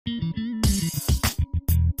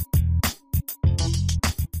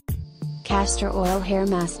castor oil hair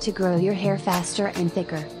mask to grow your hair faster and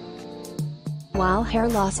thicker. While hair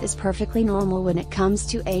loss is perfectly normal when it comes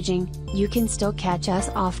to aging, you can still catch us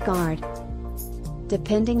off guard.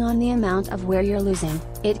 Depending on the amount of wear you're losing,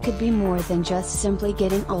 it could be more than just simply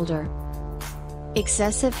getting older.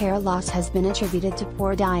 Excessive hair loss has been attributed to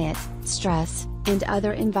poor diet, stress, and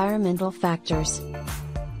other environmental factors.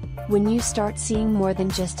 When you start seeing more than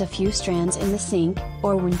just a few strands in the sink,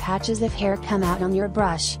 or when patches of hair come out on your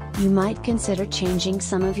brush, you might consider changing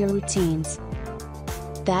some of your routines.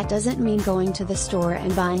 That doesn't mean going to the store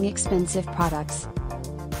and buying expensive products.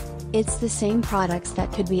 It's the same products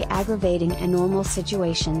that could be aggravating a normal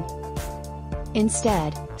situation.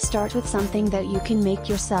 Instead, start with something that you can make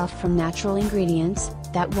yourself from natural ingredients,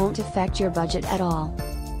 that won't affect your budget at all.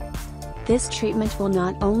 This treatment will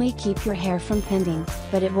not only keep your hair from pending,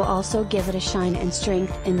 but it will also give it a shine and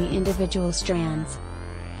strength in the individual strands.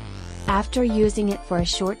 After using it for a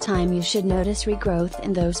short time, you should notice regrowth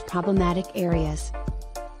in those problematic areas.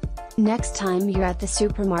 Next time you're at the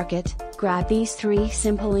supermarket, grab these 3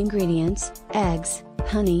 simple ingredients: eggs,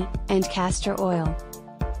 honey, and castor oil.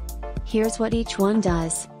 Here's what each one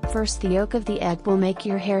does. First, the yolk of the egg will make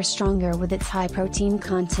your hair stronger with its high protein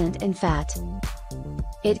content and fat.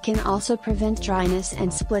 It can also prevent dryness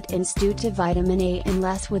and split ends due to vitamin A and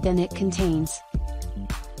less within it contains.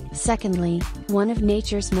 Secondly, one of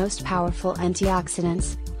nature's most powerful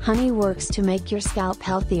antioxidants, honey works to make your scalp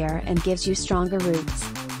healthier and gives you stronger roots.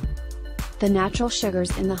 The natural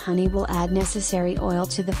sugars in the honey will add necessary oil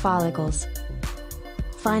to the follicles.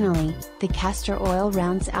 Finally, the castor oil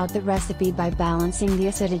rounds out the recipe by balancing the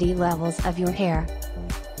acidity levels of your hair.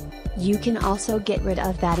 You can also get rid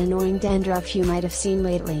of that annoying dandruff you might have seen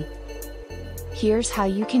lately. Here's how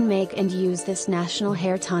you can make and use this national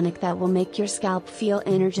hair tonic that will make your scalp feel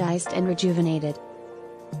energized and rejuvenated.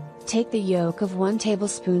 Take the yolk of 1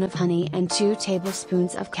 tablespoon of honey and 2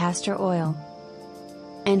 tablespoons of castor oil,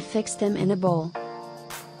 and fix them in a bowl.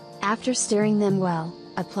 After stirring them well,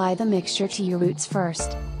 apply the mixture to your roots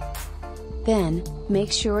first. Then,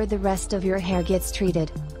 make sure the rest of your hair gets treated.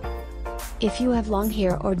 If you have long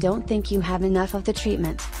hair or don't think you have enough of the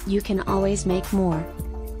treatment, you can always make more.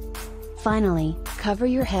 Finally, cover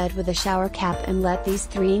your head with a shower cap and let these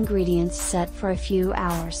 3 ingredients set for a few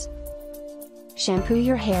hours. Shampoo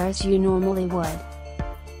your hair as you normally would.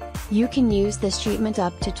 You can use this treatment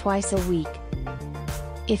up to twice a week.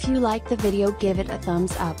 If you like the video, give it a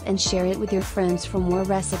thumbs up and share it with your friends. For more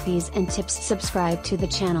recipes and tips, subscribe to the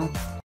channel.